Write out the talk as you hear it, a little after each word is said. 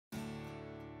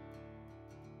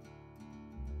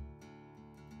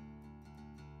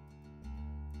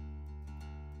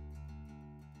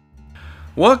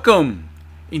Welcome!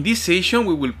 In this session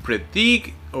we will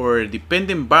predict our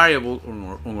dependent variable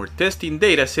on our testing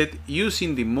dataset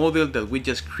using the model that we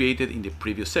just created in the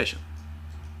previous session.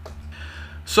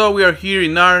 So we are here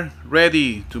in R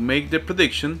ready to make the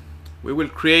prediction. We will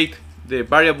create the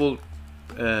variable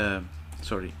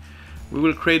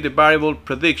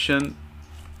prediction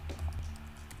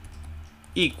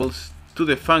equals to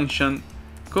the function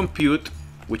compute,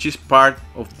 which is part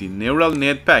of the neural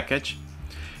net package.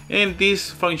 And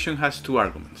this function has two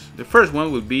arguments. The first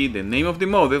one will be the name of the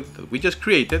model that we just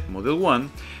created, model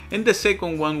 1, and the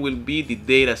second one will be the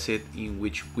dataset in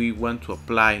which we want to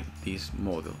apply this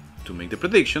model to make the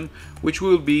prediction, which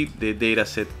will be the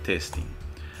dataset testing.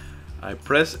 I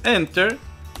press enter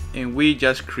and we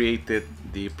just created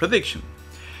the prediction.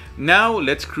 Now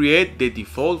let's create the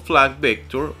default flag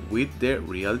vector with the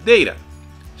real data.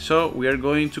 So we are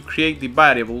going to create the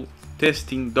variable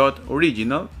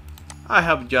testing.original. I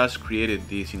have just created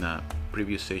this in a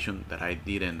previous session that I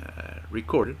didn't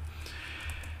record.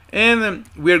 And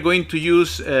we are going to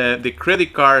use the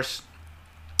credit cards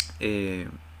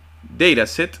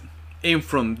dataset. And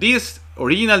from this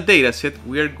original dataset,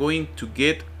 we are going to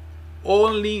get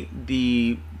only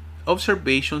the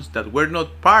observations that were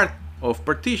not part of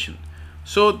partition.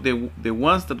 So the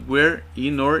ones that were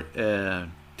in our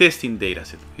testing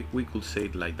dataset, we could say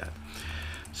it like that.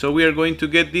 So we are going to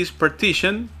get this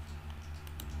partition.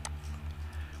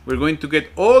 We're going to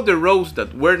get all the rows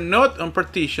that were not on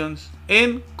partitions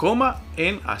and comma,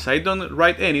 and as I don't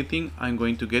write anything, I'm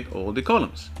going to get all the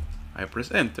columns. I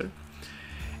press enter.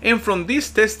 And from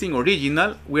this testing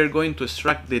original, we're going to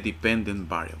extract the dependent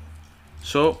variable.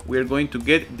 So we're going to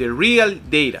get the real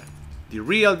data. The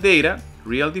real data,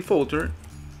 real defaulter,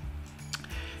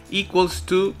 equals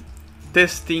to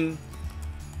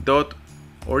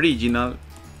testing.original,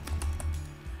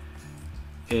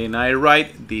 and I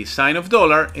write the sign of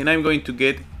dollar, and I'm going to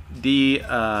get the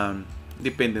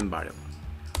dependent variable.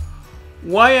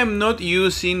 Why I'm not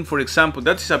using, for example,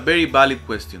 that is a very valid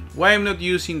question. Why I'm not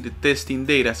using the testing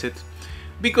dataset?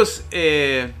 Because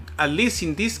at least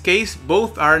in this case,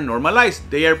 both are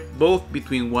normalized. They are both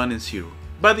between 1 and 0.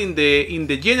 But in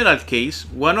the general case,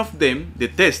 one of them, the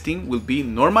testing, will be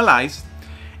normalized,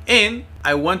 and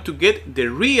I want to get the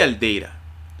real data.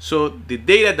 So the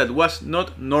data that was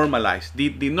not normalized,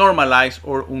 the normalized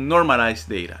or unnormalized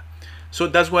data. So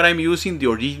that's what I'm using, the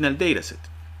original dataset.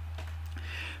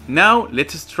 Now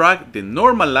let's extract the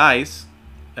normalized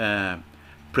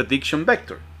prediction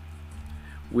vector.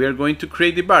 We are going to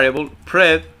create the variable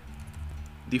pred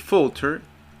defaulter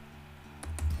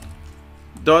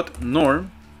dot norm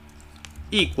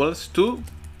equals to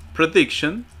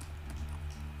prediction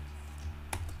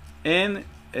and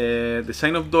the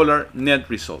sign of dollar net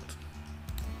result.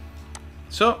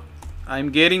 So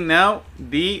I'm getting now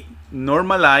the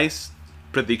normalized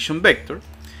prediction vector,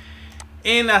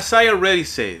 and as I already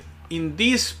said, in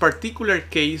this particular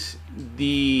case,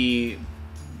 the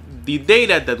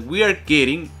data that we are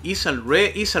getting is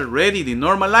already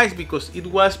denormalized because it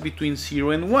was between 0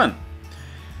 and 1.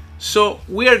 So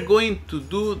we are going to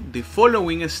do the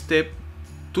following step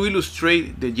to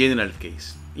illustrate the general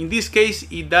case. In this case,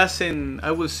 it doesn't,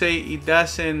 I will say it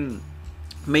doesn't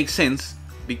make sense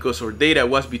because our data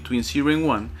was between 0 and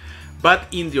 1. But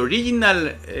in the original,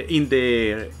 in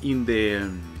the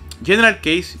general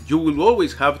case, you will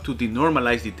always have to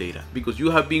denormalize the data because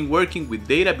you have been working with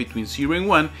data between 0 and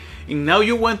 1, and now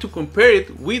you want to compare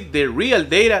it with the real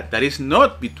data that is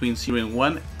not between 0 and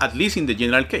 1, at least in the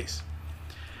general case.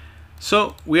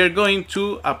 So we are going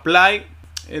to apply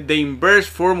the inverse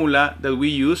formula that we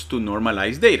use to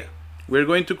normalize data. We're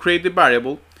going to create the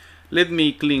variable. Let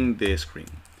me clean the screen.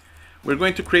 We're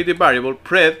going to create the variable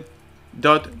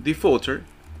pred.defaulter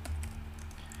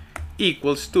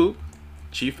equals to,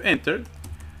 shift enter,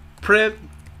 pred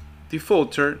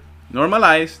defaulter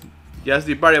normalized, just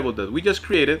the variable that we just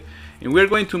created, and we're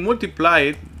going to multiply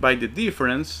it by the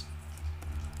difference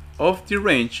of the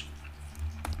range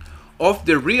of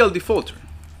the real defaulter.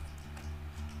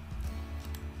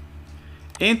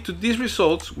 And to these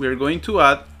results, we are going to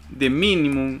add the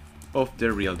minimum of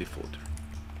the real defaulter.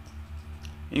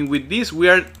 And with this, we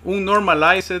are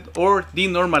unnormalized or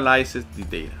denormalized the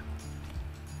data.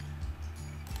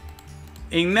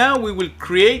 And now we will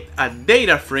create a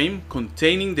data frame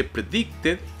containing the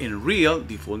predicted and real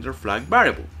defaulter flag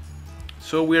variable.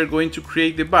 So we are going to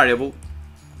create the variable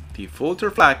defaulter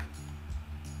flag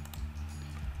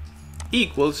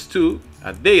equals to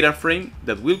a data frame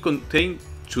that will contain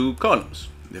two columns.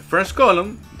 The first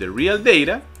column, the real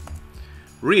data,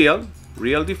 real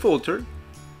defaulter,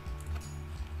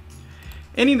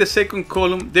 and in the second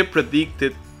column, the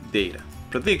predicted data,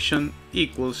 prediction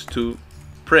equals to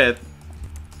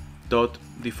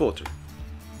pred.defaulter.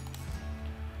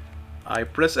 I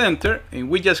press enter and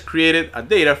we just created a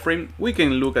data frame. We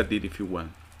can look at it if you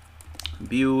want.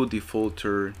 View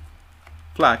defaulter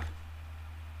flag.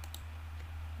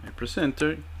 I press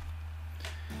enter.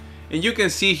 And you can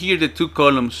see here the two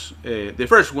columns, the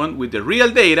first one with the real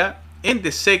data and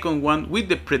the second one with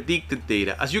the predicted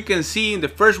data. As you can see, in the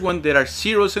first one there are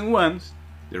zeros and ones,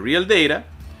 the real data,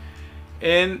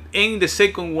 and in the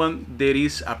second one there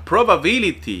is a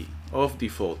probability of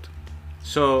default.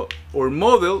 So our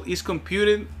model is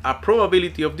computing a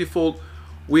probability of default.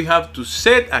 We have to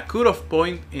set a cutoff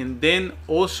point and then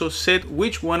also set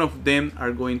which one of them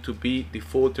are going to be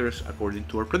defaulters according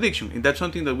to our prediction. And that's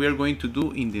something that we are going to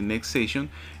do in the next session,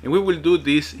 and we will do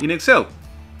this in Excel.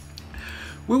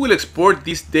 We will export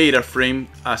this data frame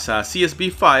as a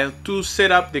CSV file to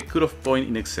set up the cutoff point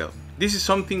in Excel. This is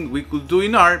something we could do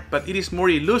in R, but it is more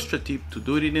illustrative to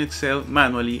do it in Excel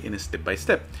manually and step by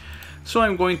step. So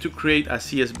I'm going to create a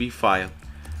CSV file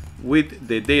with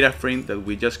the data frame that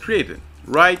we just created.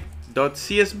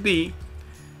 Write.csv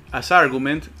as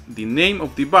argument the name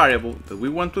of the variable that we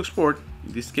want to export,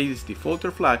 in this case is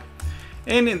defaulter flag,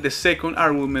 and in the second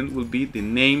argument will be the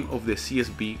name of the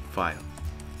CSV file,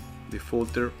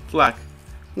 defaulter flag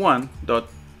 1.csv.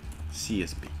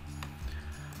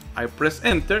 I press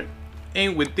enter,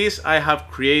 and with this I have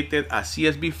created a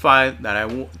CSV file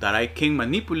that I can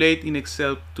manipulate in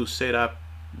Excel to set up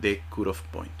the cutoff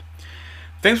point.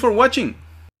 Thanks for watching.